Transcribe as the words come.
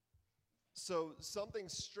So something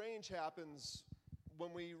strange happens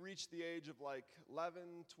when we reach the age of like 11,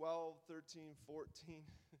 12, 13, 14.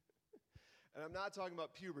 And I'm not talking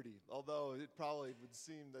about puberty, although it probably would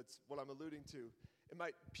seem that's what I'm alluding to.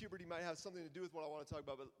 Puberty might have something to do with what I want to talk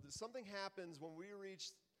about, but something happens when we reach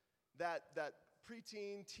that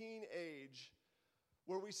preteen, teen age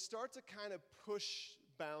where we start to kind of push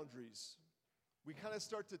boundaries. We kind of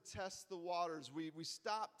start to test the waters. We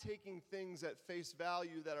stop taking things at face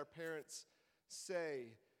value that our parents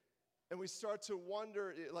say. And we start to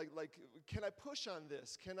wonder, like, can I push on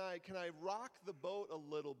this? Can I rock the boat a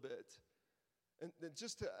little bit? And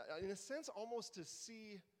just to, in a sense, almost to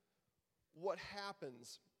see what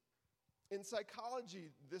happens. In psychology,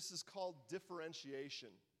 this is called differentiation.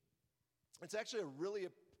 It's actually a really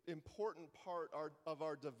important part of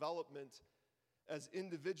our development as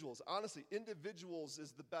individuals. Honestly, individuals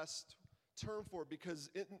is the best term for it, because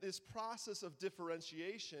in this process of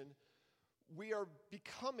differentiation, we are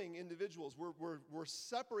becoming individuals. We're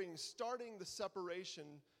separating, starting the separation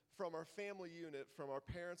from our family unit, from our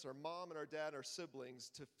parents, our mom and our dad, our siblings,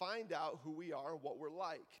 to find out who we are and what we're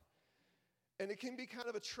like. And it can be kind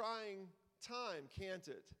of a trying time, can't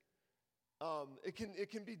it? It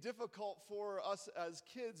can be difficult for us as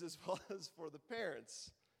kids as well as for the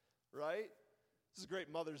parents, right? This is a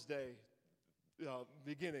great Mother's Day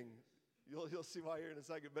beginning. You'll see why here in a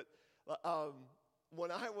second. But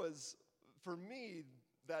for me,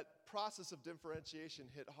 that process of differentiation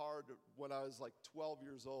hit hard when I was like 12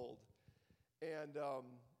 years old. And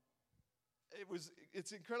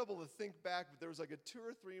it's incredible to think back, but there was like a 2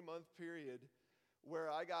 or 3 month period where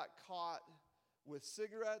I got caught with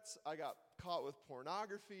cigarettes, I got caught with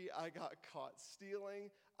pornography, I got caught stealing,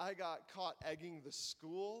 I got caught egging the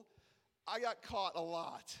school. I got caught a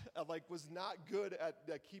lot. I was not good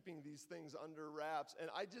at keeping these things under wraps.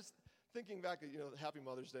 And I just, thinking back, Happy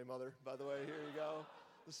Mother's Day, Mother, by the way, here you go.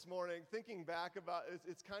 This morning, thinking back about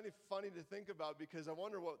it's kind of funny to think about, because I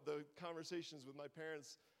wonder what the conversations with my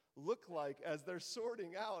parents look like as they're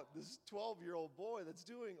sorting out this 12-year-old boy that's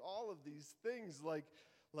doing all of these things.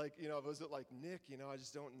 Was it like Nick? I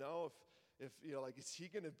just don't know if is he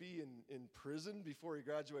going to be in prison before he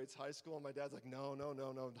graduates high school? And my dad's like, no,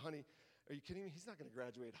 honey. Are you kidding me? He's not going to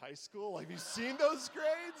graduate high school. Have you seen those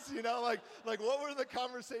grades? What were the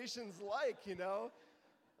conversations like? It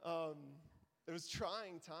was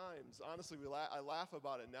trying times. Honestly, I laugh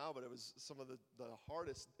about it now, but it was some of the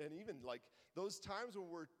hardest. And even those times when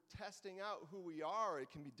we're testing out who we are, it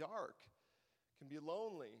can be dark. It can be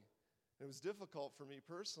lonely. And it was difficult for me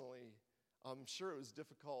personally. I'm sure it was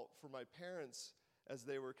difficult for my parents as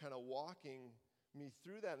they were kind of walking me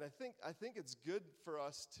through that. And I think it's good for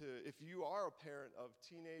us to, if you are a parent of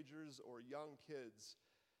teenagers or young kids,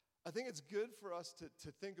 I think it's good for us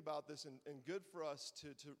to think about this, and good for us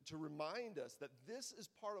to remind us that this is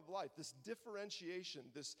part of life. This differentiation,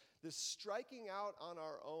 this striking out on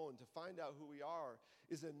our own to find out who we are,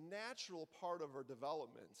 is a natural part of our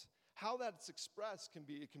development. How that's expressed can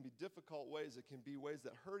be difficult ways. It can be ways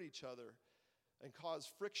that hurt each other and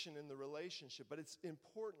cause friction in the relationship. But it's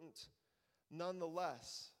important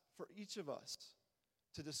nonetheless for each of us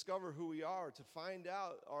to discover who we are, to find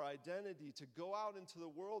out our identity, to go out into the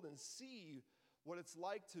world and see what it's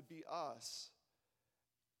like to be us,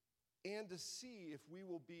 and to see if we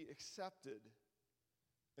will be accepted,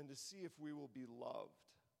 and to see if we will be loved.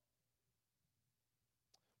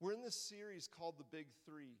 We're in this series called The Big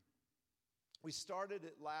Three. We started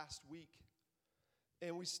it last week,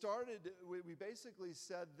 and we basically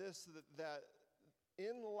said this, that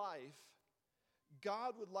in life,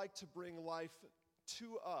 God would like to bring life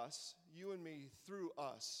to us, you and me, through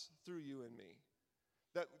you and me.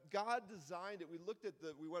 That God designed it.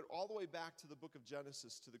 We went all the way back to the book of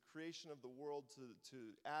Genesis, to the creation of the world, to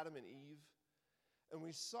Adam and Eve. And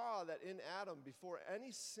we saw that in Adam, before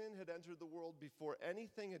any sin had entered the world, before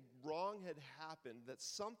anything wrong had happened, that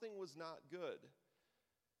something was not good,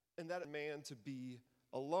 and that man to be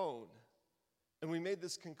alone. And we made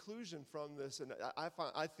this conclusion from this, and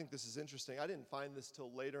I think this is interesting. I didn't find this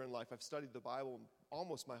till later in life. I've studied the Bible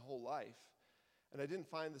almost my whole life, and I didn't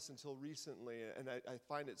find this until recently, and I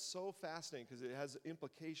find it so fascinating because it has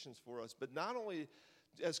implications for us. But not only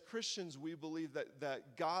as Christians, we believe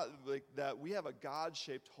that God, that we have a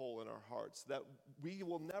God-shaped hole in our hearts, that we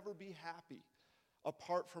will never be happy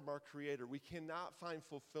apart from our Creator. We cannot find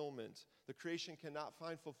fulfillment. The creation cannot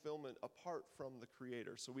find fulfillment apart from the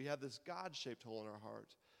Creator. So we have this God-shaped hole in our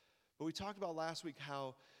heart. But we talked about last week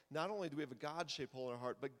how not only do we have a God-shaped hole in our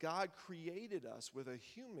heart, but God created us with a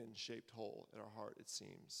human-shaped hole in our heart, it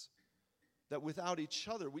seems. that without each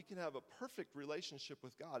other, we can have a perfect relationship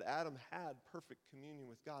with God. Adam had perfect communion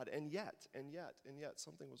with God, and yet,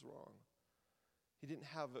 something was wrong. He didn't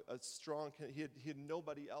have a strong, he had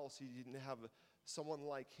nobody else. He didn't have someone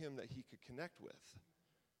like him that he could connect with.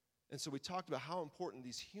 And so we talked about how important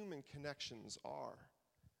these human connections are.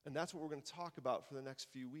 And that's what we're going to talk about for the next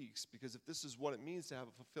few weeks, because if this is what it means to have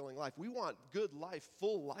a fulfilling life, we want good life,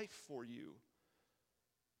 full life for you.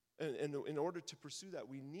 And in order to pursue that,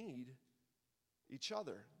 we need each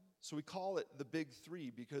other. So we call it the big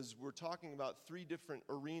three, because we're talking about three different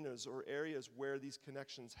arenas or areas where these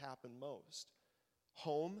connections happen most.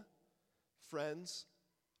 Home, friends,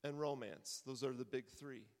 and romance. Those are the big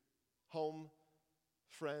three. Home,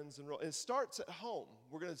 friends, and romance. It starts at home.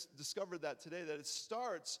 We're going to discover that today, that it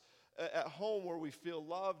starts at home where we feel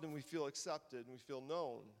loved and we feel accepted and we feel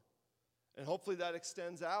known. And hopefully that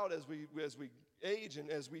extends out as we age and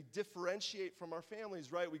as we differentiate from our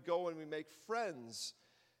families, right? We go and we make friends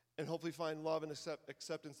and hopefully find love and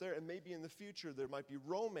acceptance there. And maybe in the future there might be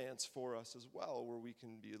romance for us as well, where we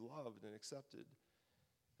can be loved and accepted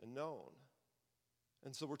and known.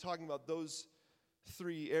 And so we're talking about those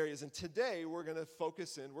three areas. And today we're going to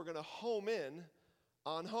focus in, we're going to home in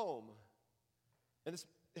on home. And it's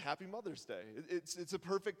Happy Mother's Day. It's a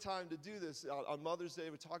perfect time to do this. On Mother's Day,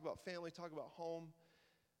 we talk about family, talk about home.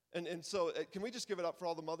 And so can we just give it up for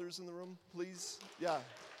all the mothers in the room, please? Yeah,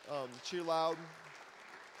 cheer loud.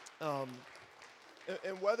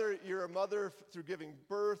 And whether you're a mother through giving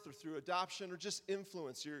birth or through adoption or just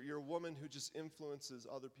influence, you're a woman who just influences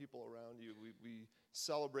other people around you. We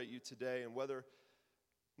celebrate you today. And whether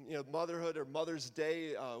motherhood or Mother's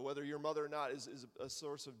Day, whether you're a mother or not, is a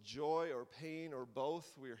source of joy or pain or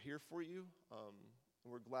both, we are here for you.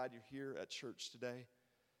 And we're glad you're here at church today.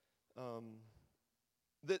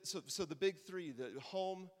 So the big three, the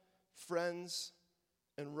home, friends,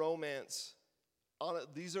 and romance,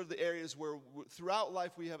 these are the areas where throughout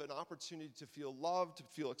life we have an opportunity to feel loved, to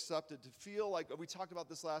feel accepted, to feel like, we talked about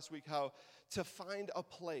this last week, how to find a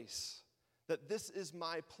place, that this is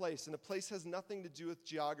my place. And a place has nothing to do with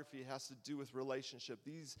geography, it has to do with relationship.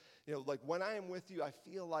 These, like when I am with you, I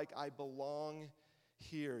feel like I belong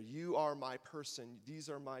here. You are my person, these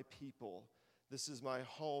are my people. This is my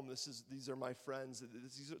home. These are my friends.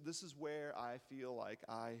 This is where I feel like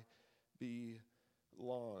I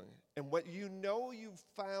belong. And what you've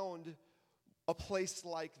found a place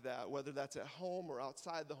like that, whether that's at home or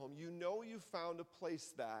outside the home. You've found a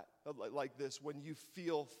place like this when you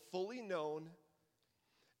feel fully known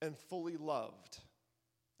and fully loved.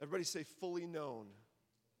 Everybody say fully known.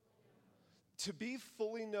 To be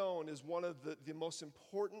fully known is one of the most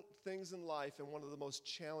important things in life and one of the most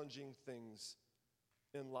challenging things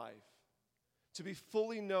in life. To be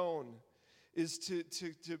fully known is to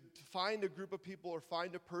find a group of people or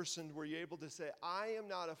find a person where you're able to say, I am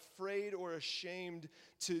not afraid or ashamed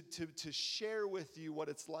to share with you what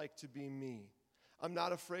it's like to be me. I'm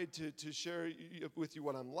not afraid to share with you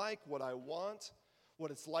what I'm like, what I want,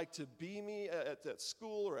 what it's like to be me at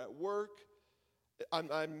school or at work. I'm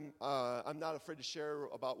not afraid to share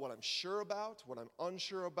about what I'm sure about, what I'm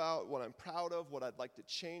unsure about, what I'm proud of, what I'd like to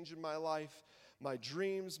change in my life, my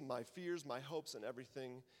dreams, my fears, my hopes, and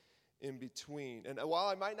everything in between. And while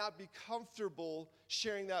I might not be comfortable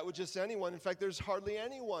sharing that with just anyone, in fact, there's hardly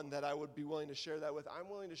anyone that I would be willing to share that with. I'm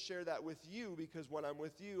willing to share that with you because when I'm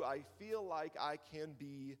with you, I feel like I can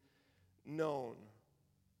be known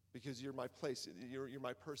because you're my place, you're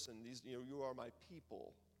my person, you are my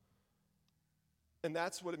people. And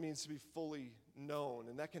that's what it means to be fully known.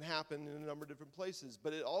 And that can happen in a number of different places.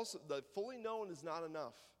 But the fully known is not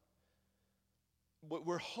enough. What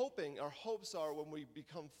we're hoping, our hopes are when we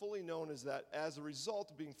become fully known is that as a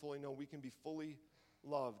result of being fully known, we can be fully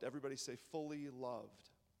loved. Everybody say fully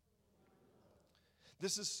loved.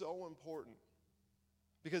 This is so important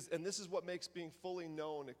and this is what makes being fully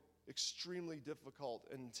known extremely difficult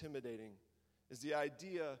and intimidating, is the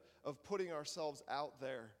idea of putting ourselves out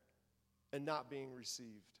there and not being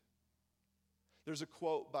received. There's a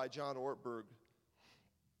quote by John Ortberg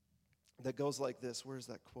that goes like this. Where's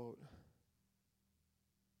that quote?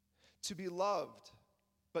 To be loved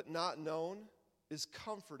but not known is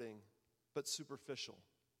comforting but superficial.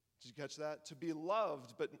 Did you catch that? To be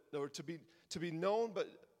loved to be known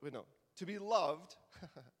to be loved,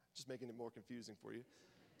 just making it more confusing for you.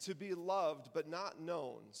 To be loved but not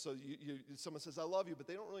known. So someone says, I love you, but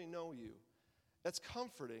they don't really know you. That's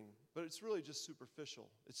comforting, but it's really just superficial.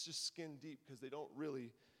 It's just skin deep because they don't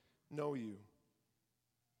really know you.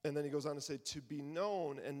 And then he goes on to say, to be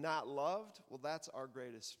known and not loved, well, that's our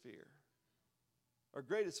greatest fear. Our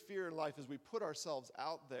greatest fear in life is we put ourselves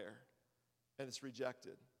out there and it's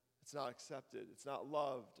rejected. It's not accepted. It's not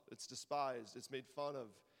loved. It's despised. It's made fun of.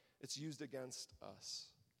 It's used against us.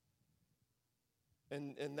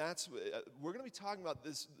 And that's, we're going to be talking about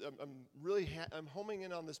this. I'm homing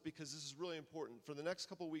in on this because this is really important. For the next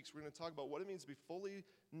couple of weeks, we're going to talk about what it means to be fully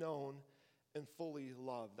known and fully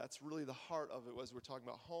loved. That's really the heart of it, as we're talking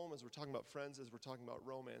about home, as we're talking about friends, as we're talking about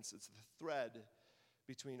romance. It's the thread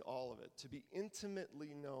between all of it. To be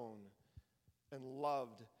intimately known and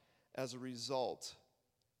loved as a result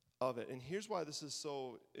of it. And here's why this is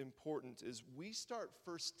so important, is we start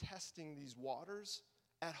first testing these waters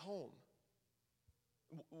at home.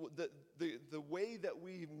 The way that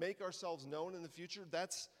we make ourselves known in the future,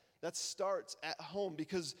 that starts at home.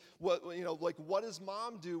 Because what does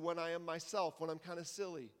mom do when I am myself, when I'm kind of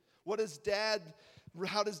silly? How does dad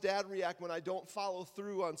react when I don't follow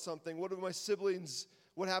through on something? What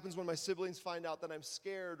happens when my siblings find out that I'm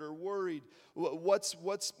scared or worried?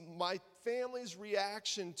 What's my family's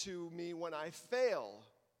reaction to me when I fail?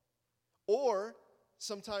 Or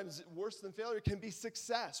sometimes worse than failure can be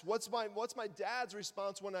success. What's my dad's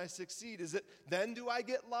response when I succeed? Is it, then do I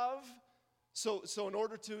get love? So in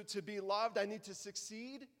order to be loved, I need to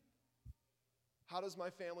succeed? How does my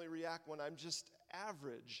family react when I'm just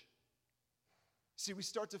average? See, we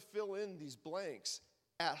start to fill in these blanks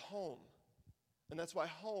at home. And that's why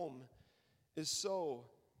home is so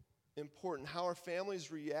important. How our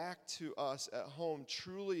families react to us at home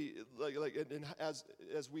truly,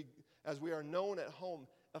 as we are known at home,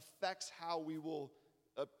 affects how we will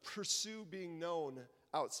pursue being known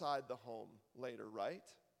outside the home later, right?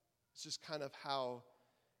 It's just kind of how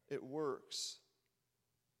it works.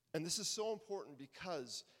 And this is so important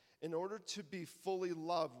because in order to be fully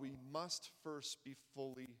loved, we must first be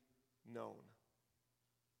fully known.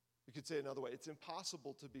 You could say it another way. It's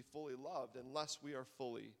impossible to be fully loved unless we are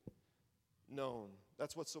fully known.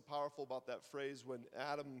 That's what's so powerful about that phrase when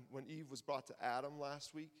Eve was brought to Adam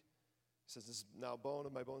last week. He says, "This is now bone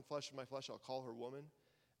of my bone, flesh of my flesh. I'll call her woman."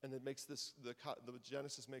 And it makes the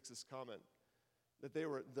Genesis makes this comment that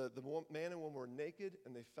the man and woman were naked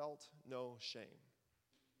and they felt no shame.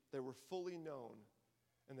 They were fully known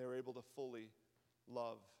and they were able to fully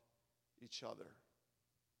love each other.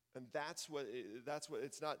 And that's what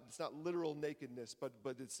it's not literal nakedness, but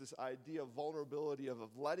it's this idea of vulnerability of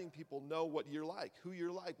letting people know what you're like, who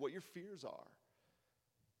you're like, what your fears are.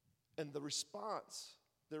 And their response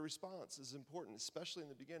is important, especially in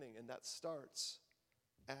the beginning, and that starts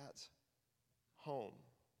at home.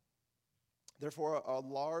 Therefore, a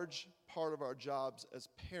large part of our jobs as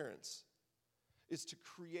parents is to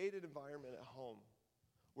create an environment at home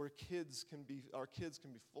where our kids can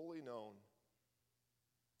be fully known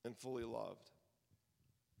and fully loved.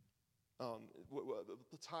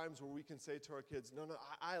 The times where we can say to our kids, no,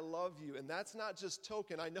 I love you. And that's not just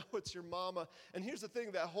token. I know it's your mama. And here's the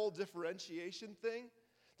thing, that whole differentiation thing,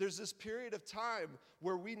 there's this period of time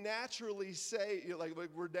where we naturally say,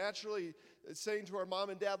 we're naturally saying to our mom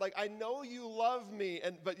and dad, I know you love me,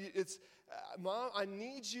 but it's, Mom, I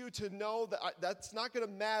need you to know that that's not going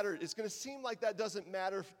to matter. It's going to seem like that doesn't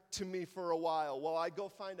matter to me for a while I go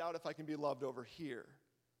find out if I can be loved over here.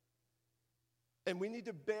 And we need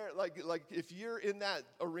to bear, if you're in that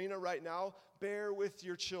arena right now, bear with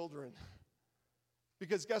your children.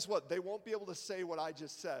 Because guess what? They won't be able to say what I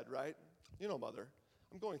just said, right? Mother,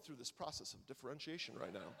 I'm going through this process of differentiation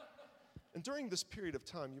right now. And during this period of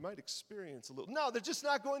time, you might experience a little. No, they're just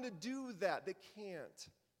not going to do that. They can't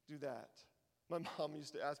do that. My mom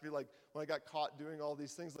used to ask me, when I got caught doing all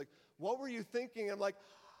these things, what were you thinking? I'm like,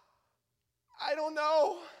 I don't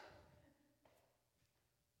know.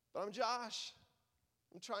 But I'm Josh.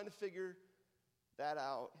 I'm trying to figure that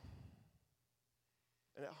out.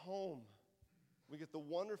 And at home, we get the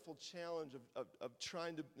wonderful challenge of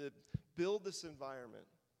trying to build this environment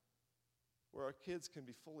where our kids can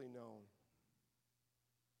be fully known.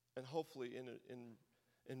 And hopefully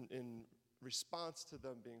in response to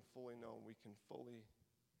them being fully known, we can fully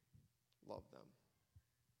love them.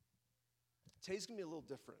 Today's going to be a little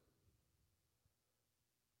different.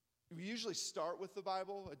 We usually start with the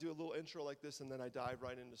Bible. I do a little intro like this, and then I dive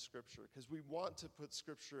right into Scripture, because we want to put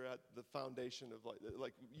Scripture at the foundation of,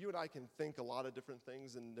 you and I can think a lot of different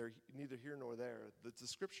things, and they're neither here nor there. The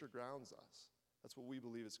Scripture grounds us. That's what we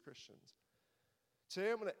believe as Christians.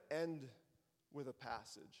 Today I'm going to end with a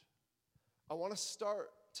passage. I want to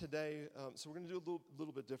start today, so we're going to do a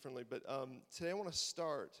little bit differently, but today I want to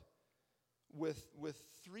start with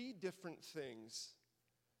three different things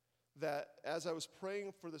that, as I was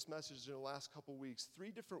praying for this message in the last couple weeks, three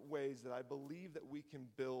different ways that I believe that we can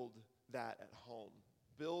build that at home.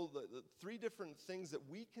 Build the three different things that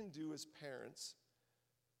we can do as parents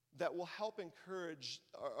that will help encourage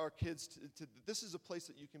our kids to this is a place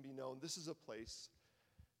that you can be known. This is a place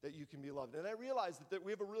that you can be loved. And I realize that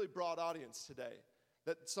we have a really broad audience today,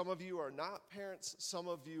 that some of you are not parents, some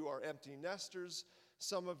of you are empty nesters,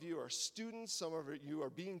 some of you are students, some of you are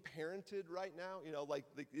being parented right now. You know,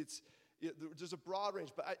 there's a broad range.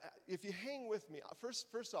 But if you hang with me,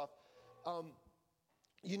 first off,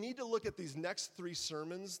 you need to look at these next 3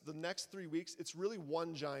 sermons, the next 3 weeks. It's really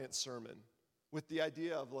one giant sermon with the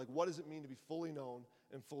idea of like, what does it mean to be fully known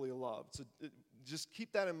and fully loved? So just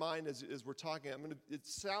keep that in mind as we're talking.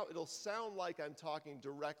 It'll sound like I'm talking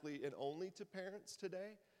directly and only to parents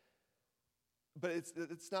today, but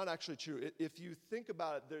it's not actually true. If you think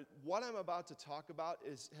about it, what I'm about to talk about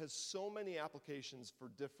has so many applications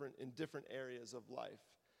in different areas of life.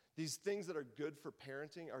 These things that are good for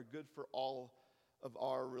parenting are good for all of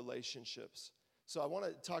our relationships. So I want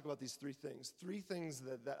to talk about these 3 things. 3 things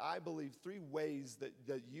that I believe, 3 ways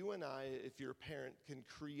that you and I, if you're a parent, can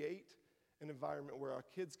create an environment where our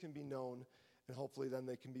kids can be known and hopefully then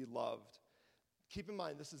they can be loved. Keep in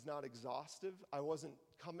mind, this is not exhaustive. I wasn't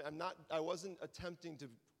attempting to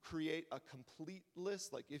create a complete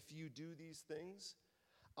list, like if you do these things.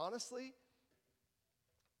 Honestly,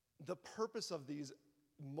 the purpose of these,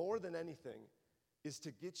 more than anything, is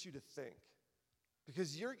to get you to think.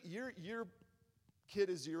 Because your kid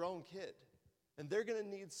is your own kid, and they're going to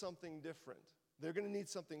need something different. They're going to need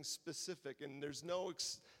something specific, and there's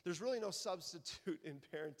really no substitute in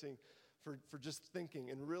parenting for just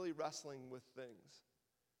thinking and really wrestling with things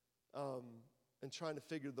and trying to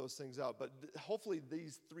figure those things out. But hopefully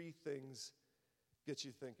these 3 things get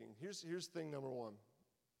you thinking. Here's thing number 1.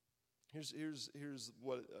 Here's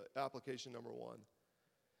what application number 1.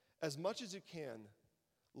 As much as you can,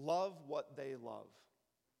 love what they love.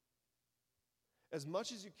 As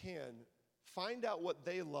much as you can, find out what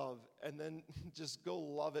they love and then just go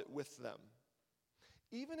love it with them.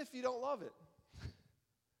 Even if you don't love it.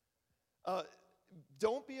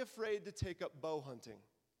 Don't be afraid to take up bow hunting.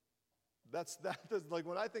 That's like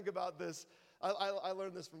when I think about this, I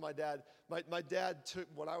learned this from my dad. My dad took,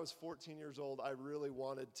 when I was 14 years old, I really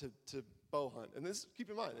wanted to bow hunt. And this, keep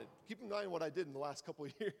in mind what I did in the last couple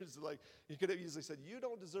of years. Like, he could have easily said, you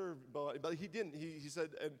don't deserve bow hunting, but he didn't. He said,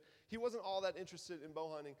 and he wasn't all that interested in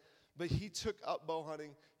bow hunting, but he took up bow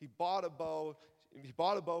hunting. He bought a bow. He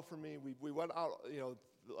bought a bow for me. We went out,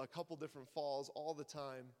 a couple different falls all the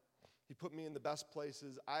time. He put me in the best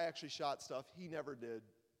places. I actually shot stuff he never did.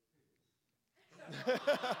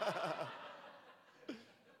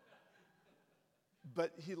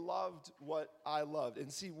 But he loved what I loved.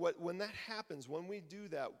 And see, when that happens, when we do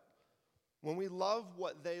that, when we love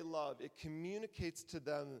what they love, it communicates to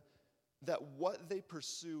them that what they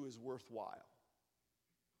pursue is worthwhile.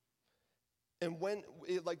 And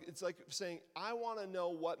it's like saying, I want to know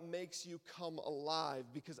what makes you come alive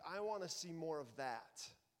because I want to see more of that.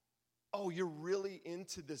 Oh, you're really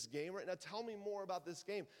into this game right now? Tell me more about this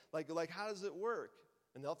game. Like how does it work?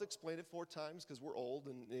 And they'll have to explain it 4 times because we're old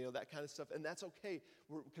and that kind of stuff. And that's okay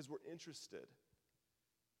because we're interested.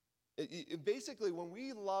 Basically, when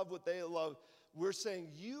we love what they love, we're saying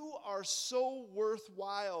you are so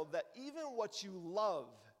worthwhile that even what you love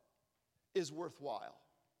is worthwhile.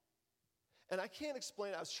 And I can't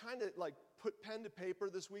explain it. I was trying to put pen to paper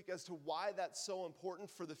this week as to why that's so important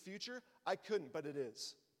for the future. I couldn't, but it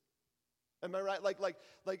is. Am I right? Like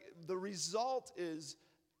the result is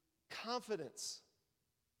confidence.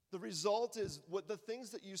 The result is what the things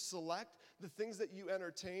that you select, the things that you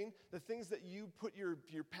entertain, the things that you put your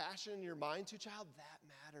passion, your mind to, child,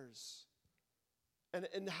 that matters.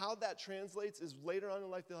 And how that translates is later on in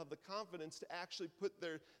life they'll have the confidence to actually put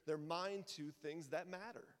their mind to things that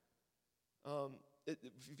matter.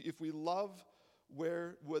 If we love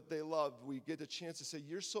what they love, we get a chance to say,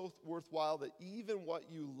 you're so worthwhile that even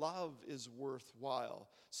what you love is worthwhile.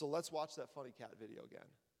 So let's watch that funny cat video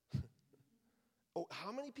again. Oh,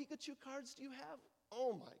 how many Pikachu cards do you have?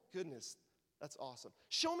 Oh my goodness, that's awesome.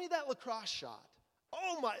 Show me that lacrosse shot.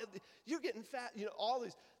 Oh my, you're getting fat. All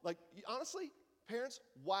these, honestly, parents,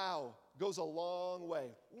 wow, goes a long way.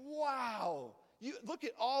 Wow. You look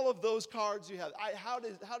at all of those cards you have. How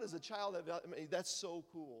does a child have, that's so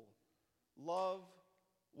cool. Love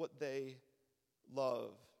what they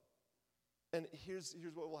love. And here's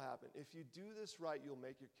what will happen. If you do this right, you'll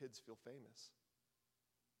make your kids feel famous.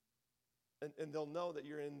 And they'll know that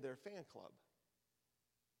you're in their fan club.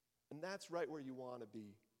 And that's right where you want to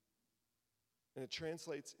be. And it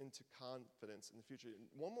translates into confidence in the future. And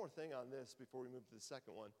one more thing on this before we move to the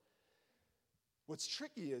second one. What's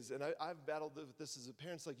tricky is, and I've battled with this as a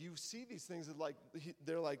parent, it's like you see these things and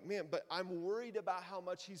they're like, man, but I'm worried about how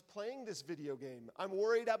much he's playing this video game. I'm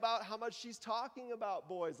worried about how much she's talking about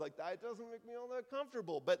boys. Like, that doesn't make me all that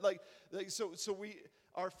comfortable. But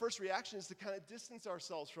our first reaction is to kind of distance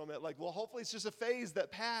ourselves from it. Like, well, hopefully it's just a phase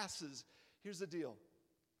that passes. Here's the deal.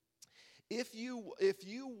 If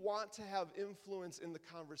you want to have influence in the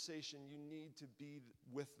conversation, you need to be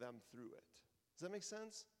with them through it. Does that make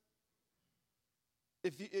sense?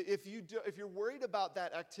 If you're worried about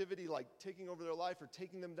that activity like taking over their life or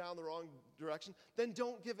taking them down the wrong direction, then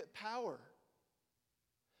don't give it power.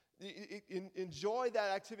 Enjoy that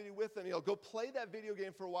activity with them. Go play that video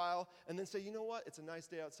game for a while and then say, you know what? It's a nice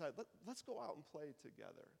day outside. Let's go out and play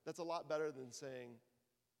together. That's a lot better than saying,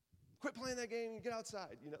 quit playing that game and get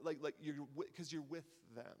outside. Because you're with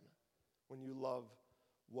them when you love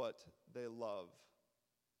what they love.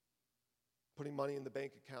 Putting money in the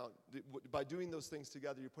bank account. By doing those things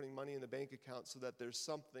together, you're putting money in the bank account so that there's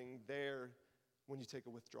something there when you take a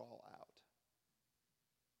withdrawal out.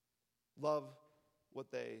 Love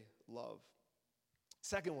what they love.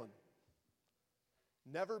 Second one,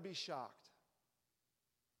 never be shocked.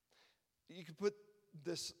 You could put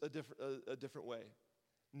this a different way.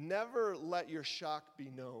 Never let your shock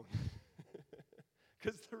be known.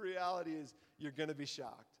 Because the reality is you're going to be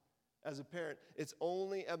shocked. As a parent, it's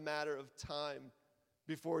only a matter of time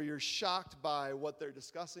before you're shocked by what they're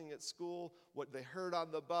discussing at school, what they heard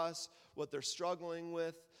on the bus, what they're struggling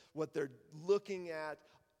with, what they're looking at.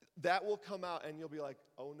 That will come out and you'll be like,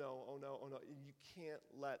 oh no, oh no, oh no. And you can't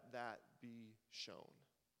let that be shown.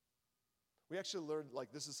 We actually learned,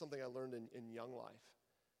 this is something I learned in Young Life.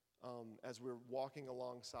 As we're walking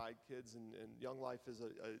alongside kids, and Young Life is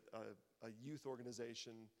a youth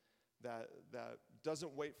organization that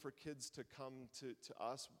doesn't wait for kids to come to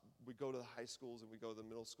us. We go to the high schools and we go to the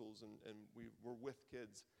middle schools and we're with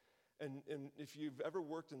kids. And if you've ever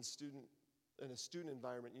worked in a student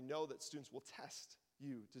environment, you know that students will test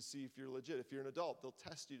you to see if you're legit. If you're an adult, they'll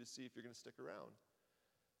test you to see if you're going to stick around.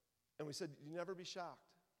 And we said, you never be shocked.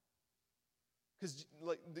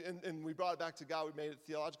 And we brought it back to God. We made it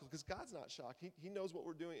theological because God's not shocked. He knows what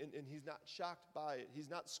we're doing and he's not shocked by it. He's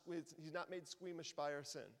not made squeamish by our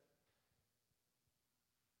sin.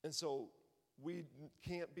 And so we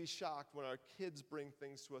can't be shocked when our kids bring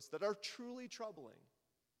things to us that are truly troubling.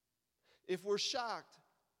 If we're shocked,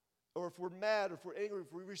 or if we're mad, or if we're angry,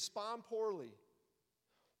 if we respond poorly,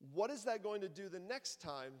 what is that going to do the next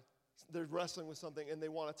time they're wrestling with something and they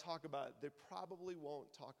want to talk about it? They probably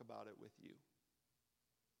won't talk about it with you.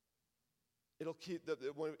 It'll keep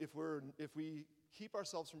if we keep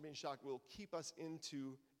ourselves from being shocked, it will keep us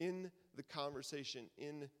in the conversation,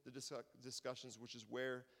 in the discussions, which is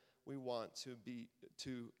where we want to be,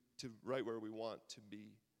 to right where we want to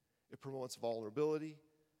be. It promotes vulnerability.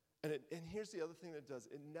 And here's the other thing that it does.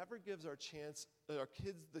 It never gives our kids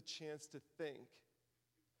the chance to think,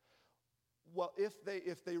 well, if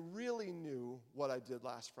they really knew what I did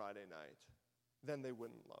last Friday night, then they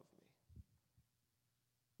wouldn't love me.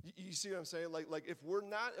 You see what I'm saying? Like if we're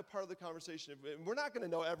not a part of the conversation, if we're not going to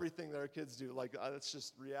know everything that our kids do. That's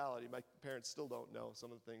just reality. My parents still don't know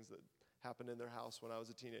some of the things that happened in their house when I was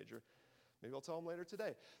a teenager. Maybe I'll tell them later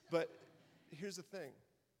today. But here's the thing.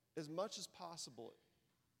 As much as possible,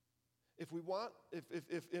 if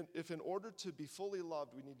in order to be fully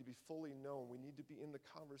loved, we need to be fully known. We need to be in the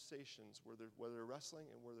conversations where they're wrestling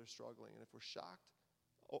and where they're struggling. And if we're shocked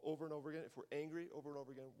over and over again, if we're angry over and over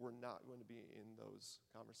again, we're not going to be in those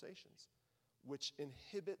conversations, which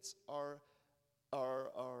inhibits our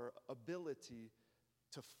ability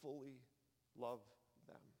to fully love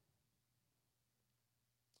them.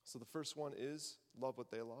 So the first one is love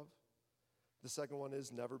what they love. The second one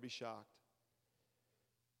is never be shocked.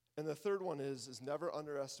 And the third one is never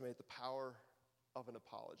underestimate the power of an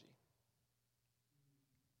apology.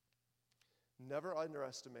 Never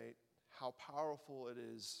underestimate how powerful it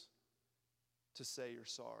is to say you're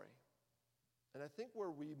sorry. And I think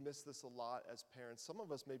where we miss this a lot as parents, some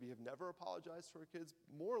of us maybe have never apologized to our kids.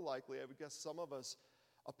 More likely, I would guess some of us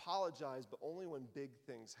apologize, but only when big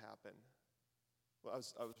things happen. Well,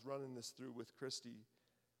 I was running this through with Christy,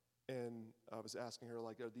 and I was asking her,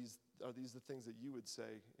 are these the things that you would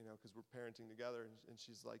say, because we're parenting together, and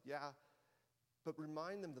she's like, yeah, but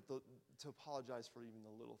remind them to apologize for even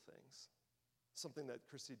the little things. Something that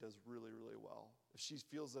Christy does really, really well. If she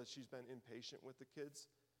feels that she's been impatient with the kids,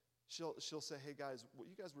 she'll say, hey guys, what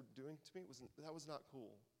you guys were doing to me was not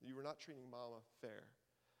cool. You were not treating Mama fair.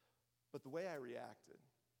 But the way I reacted,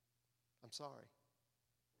 I'm sorry.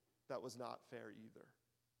 That was not fair either.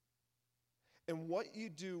 And what you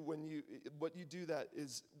do that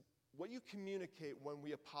is what you communicate when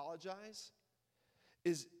we apologize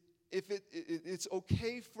is if it's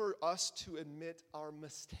okay for us to admit our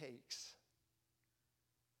mistakes.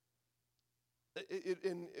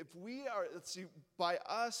 And if we are, let's see, by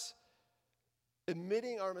us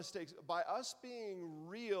admitting our mistakes, by us being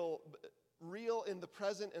real in the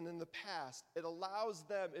present and in the past, it allows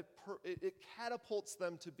them, it catapults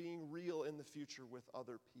them to being real in the future with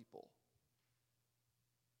other people.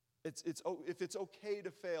 If it's okay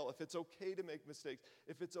to fail, if it's okay to make mistakes,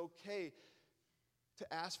 if it's okay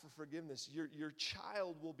to ask for forgiveness, your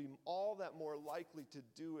child will be all that more likely to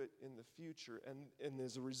do it in the future. And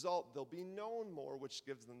as a result, they'll be known more, which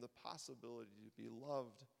gives them the possibility to be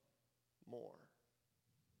loved more.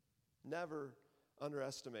 Never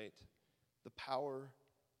underestimate the power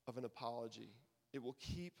of an apology. It will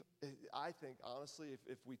keep, I think, honestly,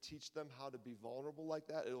 if we teach them how to be vulnerable like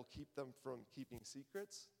that, it'll keep them from keeping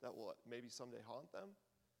secrets that will maybe someday haunt them.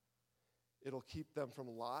 It'll keep them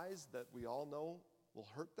from lies that we all know will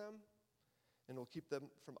hurt them. And it'll keep them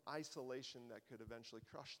from isolation that could eventually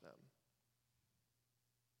crush them.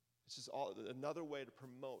 It's just another way to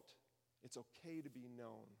promote it's okay to be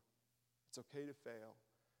known. It's okay to fail.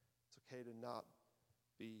 It's okay to not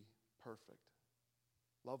be perfect.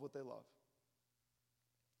 Love what they love.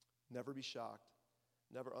 Never be shocked.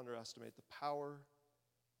 Never underestimate the power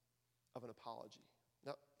of an apology.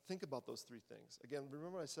 Now, think about those three things. Again,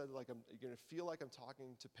 remember I said, you're going to feel like I'm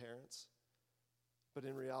talking to parents, but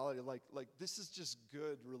in reality, this is just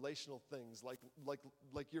good relational things.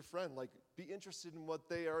 Like your friend, be interested in what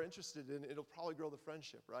they are interested in. It'll probably grow the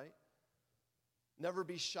friendship, right? Never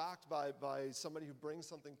be shocked by somebody who brings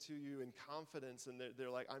something to you in confidence and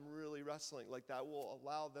they're like, I'm really wrestling. That will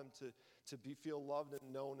allow them to feel loved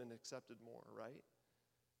and known and accepted more, right?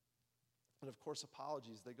 And of course,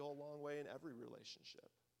 apologies, they go a long way in every relationship.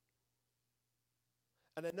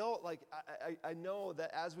 And I know, I know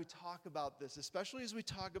that as we talk about this, especially as we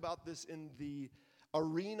talk about this in the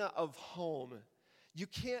arena of home, you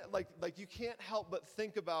can't you can't help but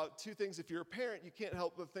think about two things. If you're a parent, you can't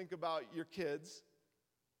help but think about your kids.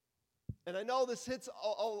 And I know this hits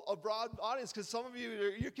a broad audience because some of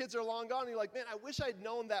you, your kids are long gone, and you're like, man, I wish I'd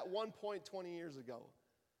known that one point 20 years ago.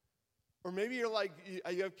 Or maybe you're like,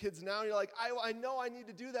 you have kids now, and you're like, I know I need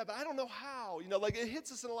to do that, but I don't know how. It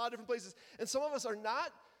hits us in a lot of different places. And some of us are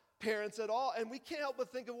not parents at all, and we can't help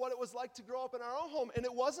but think of what it was like to grow up in our own home, and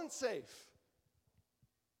it wasn't safe.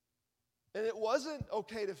 And it wasn't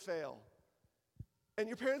okay to fail. And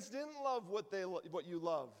your parents didn't love what you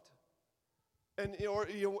loved. And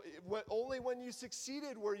only when you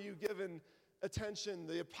succeeded were you given attention,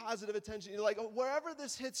 the positive attention. Wherever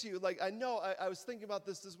this hits you, I know, I was thinking about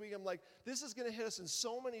this week. I'm like, this is going to hit us in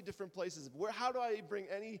so many different places. How do I bring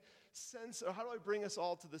any sense, or how do I bring us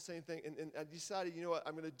all to the same thing? And I decided, you know what,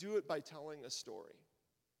 I'm going to do it by telling a story.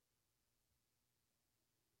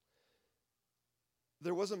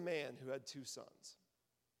 There was a man who had two sons.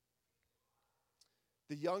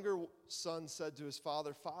 The younger son said to his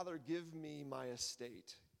father, Father, give me my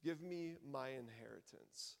estate. Give me my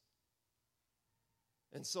inheritance.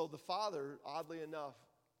 And so the father, oddly enough,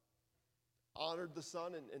 honored the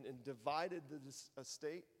son and divided the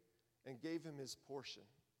estate and gave him his portion.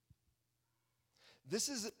 This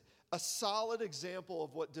is a solid example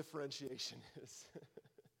of what differentiation is.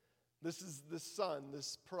 This is the son,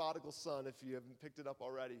 this prodigal son, if you haven't picked it up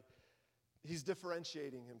already. He's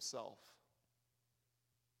differentiating himself.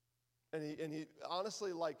 And he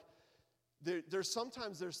honestly,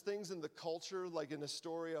 there's things in the culture, like in a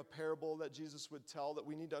story, a parable that Jesus would tell that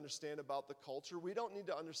we need to understand about the culture. We don't need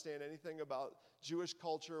to understand anything about Jewish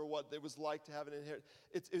culture or what it was like to have an inheritance.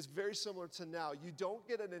 It's very similar to now. You don't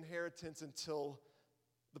get an inheritance until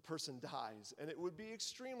the person dies. And it would be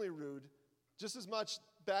extremely rude, just as much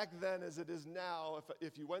back then as it is now,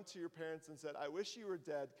 if you went to your parents and said, I wish you were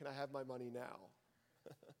dead, can I have my money now?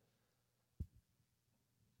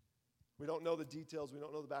 We don't know the details. We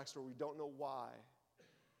don't know the backstory. We don't know why.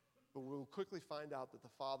 But we'll quickly find out that the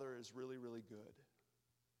father is really, really good.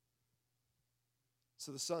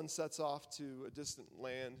 So the son sets off to a distant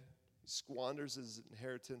land. He squanders his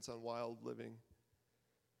inheritance on wild living.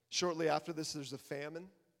 Shortly after this, there's a famine.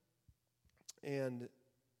 And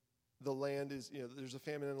the land is, there's a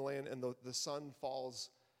famine in the land, and the son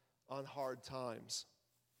falls on hard times.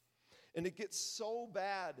 And it gets so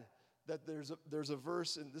bad that there's a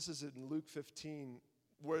verse, and this is in Luke 15,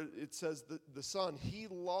 where it says the son, he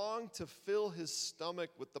longed to fill his stomach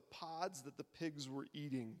with the pods that the pigs were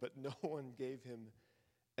eating, but no one gave him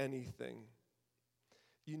anything.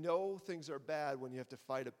 You know things are bad when you have to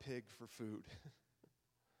fight a pig for food,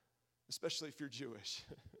 especially if you're Jewish.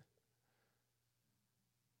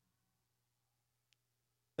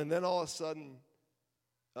 And then all of a sudden,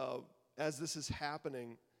 as this is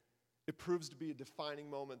happening, it proves to be a defining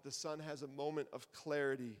moment. The son has a moment of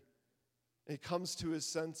clarity. He comes to his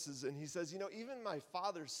senses and he says, even my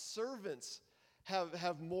father's servants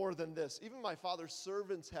have more than this. Even my father's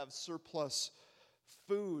servants have surplus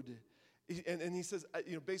food. And he says,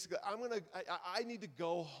 basically, I need to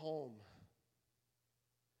go home.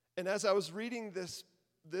 And as I was reading this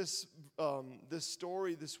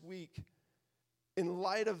story this week, in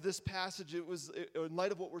light of this passage, in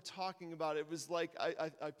light of what we're talking about, it was like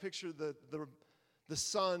I picture the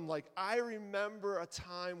son, like I remember a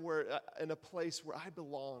time in a place where I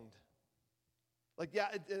belonged. Like, yeah,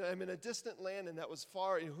 I'm in a distant land, and that was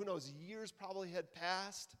far, and who knows, years probably had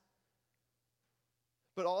passed.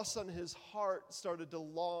 But all of a sudden, his heart started to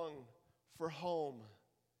long for home.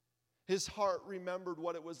 His heart remembered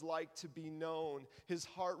what it was like to be known. His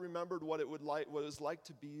heart remembered what it was like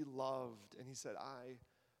to be loved. And he said, I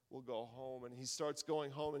will go home. And he starts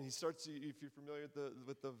going home, and he starts, if you're familiar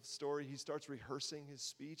with the story, he starts rehearsing his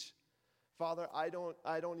speech. Father, I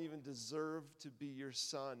don't even deserve to be your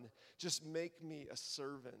son. Just make me a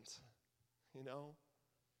servant,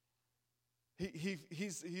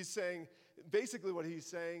 He's saying, basically what he's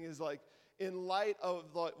saying is like, in light of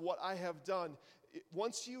what I have done,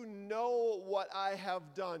 once you know what I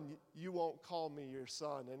have done, you won't call me your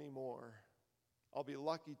son anymore. I'll be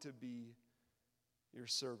lucky to be your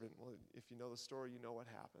servant. Well, if you know the story, you know what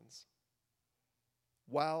happens.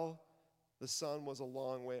 While the son was a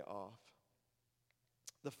long way off,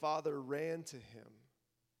 the father ran to him,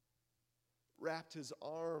 wrapped his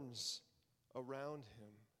arms around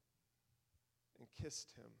him, and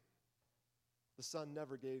kissed him. The son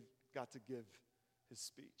never got to give his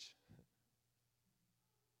speech.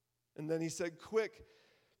 And then he said, quick,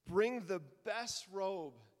 bring the best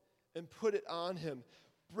robe and put it on him.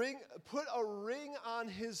 Put a ring on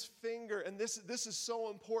his finger. And this is so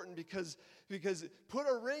important because put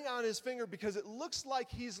a ring on his finger because it looks like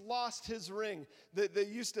he's lost his ring. They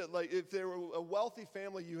used to, like, if they were a wealthy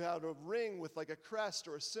family, you had a ring with like a crest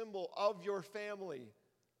or a symbol of your family.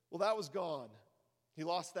 Well, that was gone. He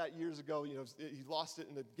lost that years ago. He lost it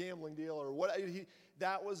in a gambling deal or what.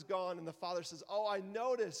 That was gone. And the father says, I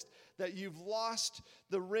noticed that you've lost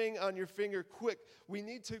the ring on your finger. Quick, we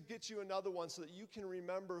need to get you another one so that you can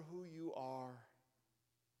remember who you are.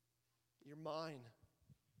 You're mine.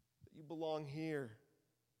 That you belong here.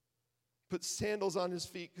 Put sandals on his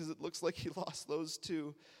feet because it looks like he lost those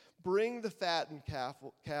too. Bring the fattened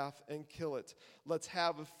calf and kill it. Let's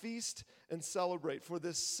have a feast and celebrate. For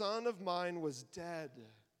this son of mine was dead.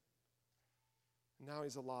 Now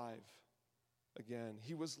he's alive again.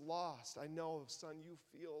 He was lost. I know, son, you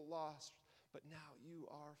feel lost, but now you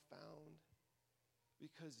are found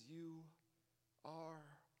because you are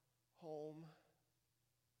home.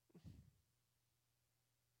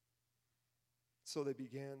 So they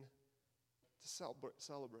began to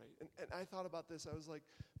celebrate. And I thought about this. I was like,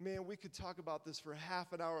 man, we could talk about this for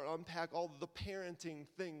half an hour, unpack all the parenting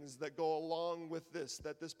things that go along with this,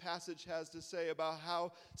 that this passage has to say about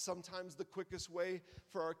how sometimes the quickest way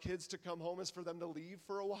for our kids to come home is for them to leave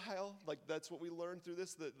for a while. Like, that's what we learned through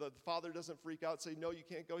this. The father doesn't freak out, say, no, you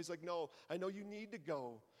can't go. He's like, no, I know you need to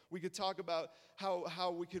go. We could talk about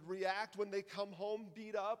how we could react when they come home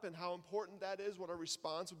beat up and how important that is, what our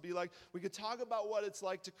response would be like. We could talk about what it's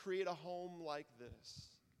like to create a home like this.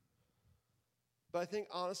 But I think,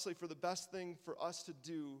 honestly, for the best thing for us to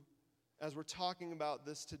do as we're talking about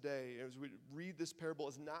this today, as we read this parable,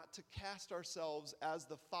 is not to cast ourselves as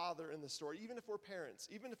the father in the story, even if we're parents,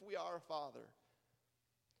 even if we are a father.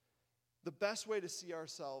 The best way to see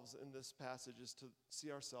ourselves in this passage is to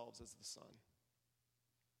see ourselves as the son.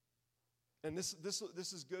 And this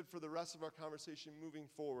is good for the rest of our conversation moving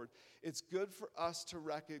forward. It's good for us to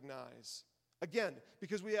recognize, again,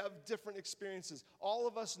 because we have different experiences. All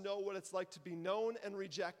of us know what it's like to be known and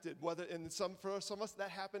rejected. For some of us, that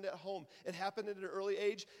happened at home. It happened at an early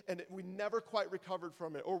age, and we never quite recovered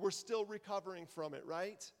from it, or we're still recovering from it,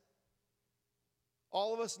 right?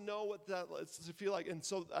 All of us know what that is to feel like. And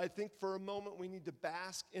so I think for a moment we need to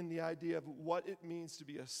bask in the idea of what it means to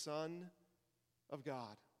be a son of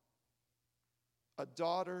God. A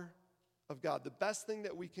daughter of God. The best thing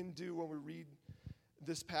that we can do when we read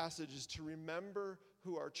this passage is to remember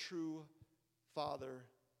who our true father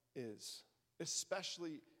is,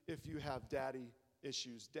 especially if you have daddy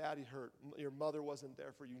issues. Daddy hurt. Your mother wasn't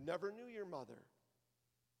there for you. Never knew your mother.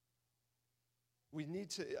 We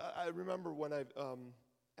need to, I remember when I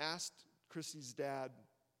asked Chrissy's dad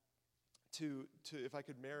to if I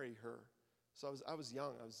could marry her. So I was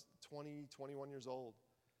young. I was 20, 21 years old.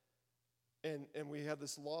 And we had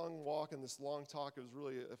this long walk and this long talk. It was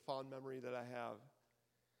really a fond memory that I have.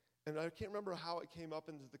 And I can't remember how it came up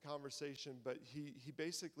into the conversation, but he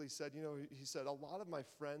basically said, he said, a lot of my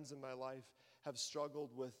friends in my life have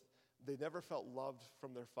struggled with, they never felt loved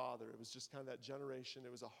from their father. It was just kind of that generation.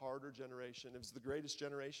 It was a harder generation. It was the greatest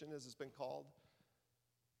generation, as it's been called.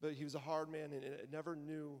 But he was a hard man and it never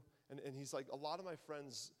knew. And he's like, a lot of my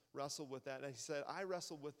friends wrestled with that. And he said, I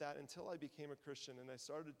wrestled with that until I became a Christian and I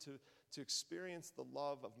started to experience the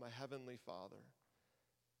love of my heavenly Father.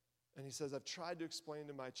 And he says, I've tried to explain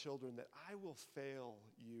to my children that I will fail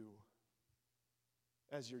you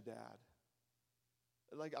as your dad.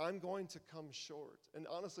 Like, I'm going to come short. And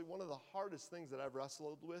honestly, one of the hardest things that I've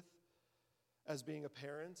wrestled with as being a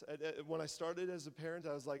parent, when I started as a parent,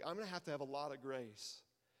 I was like, I'm going to have a lot of grace.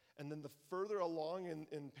 And then the further along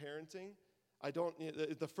in parenting,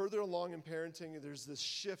 the further along in parenting, there's this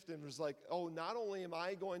shift, and there's like, oh, not only am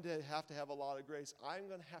I going to have a lot of grace, I'm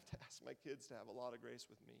going to have to ask my kids to have a lot of grace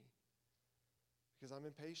with me. Because I'm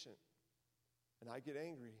impatient, and I get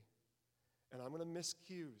angry, and I'm going to miss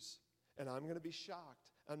cues, and I'm going to be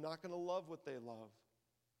shocked. I'm not going to love what they love,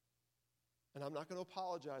 and I'm not going to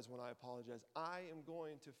apologize when I apologize. I am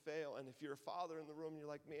going to fail, and if you're a father in the room, you're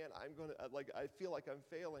like, man, I feel like I'm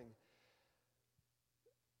failing.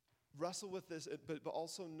 Wrestle with this, but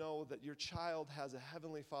also know that your child has a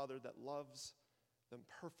heavenly Father that loves them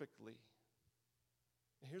perfectly.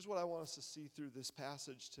 And here's what I want us to see through this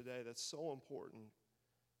passage today that's so important.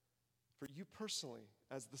 For you personally,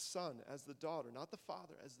 as the son, as the daughter, not the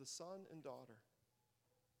father, as the son and daughter,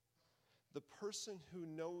 the person who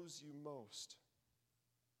knows you most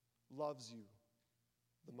loves you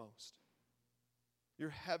the most.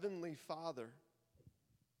 Your heavenly Father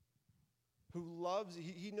who loves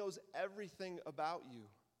you, he knows everything about you,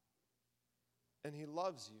 and he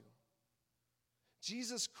loves you.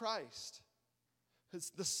 Jesus Christ,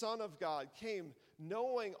 the Son of God, came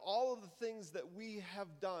knowing all of the things that we have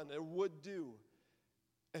done or would do,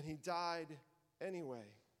 and he died anyway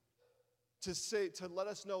to let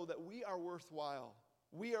us know that we are worthwhile,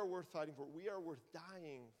 we are worth fighting for, we are worth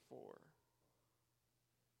dying for.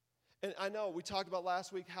 And I know we talked about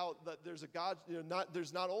last week how that there's a God,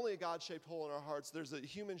 there's not only a God-shaped hole in our hearts, there's a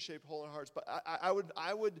human-shaped hole in our hearts. But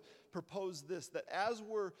I would propose this: that as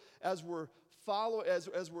we're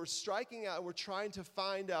striking out, we're trying to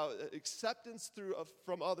find out acceptance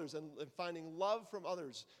from others and finding love from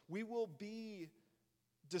others, we will be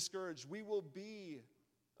discouraged. We will be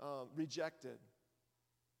rejected.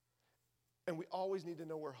 And we always need to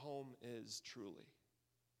know where home is truly.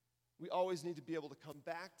 We always need to be able to come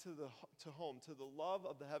back to home, to the love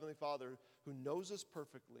of the Heavenly Father who knows us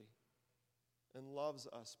perfectly and loves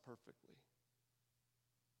us perfectly.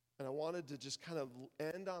 And I wanted to just kind of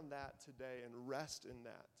end on that today and rest in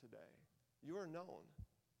that today. You are known.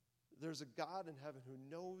 There's a God in heaven who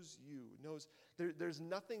knows you, there's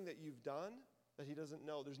nothing that you've done that he doesn't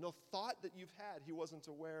know. There's no thought that you've had he wasn't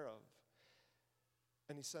aware of.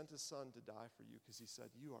 And he sent his son to die for you because he said,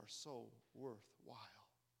 you are so worthwhile.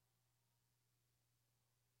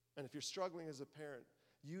 And if you're struggling as a parent,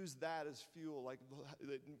 use that as fuel. Like,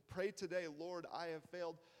 pray today, Lord, I have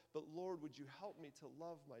failed, but Lord, would you help me to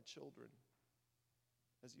love my children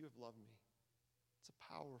as you have loved me? It's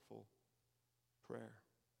a powerful prayer.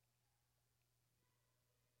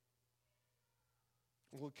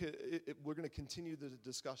 We're going to continue the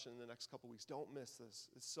discussion in the next couple weeks. Don't miss this.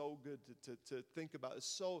 It's so good to think about.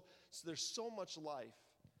 There's so much life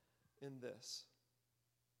in this.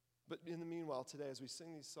 But in the meanwhile, today, as we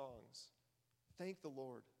sing these songs, thank the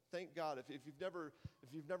Lord. Thank God. If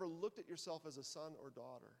you've never looked at yourself as a son or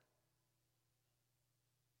daughter,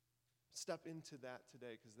 step into that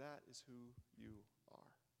today, because that is who you are.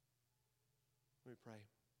 Let me pray.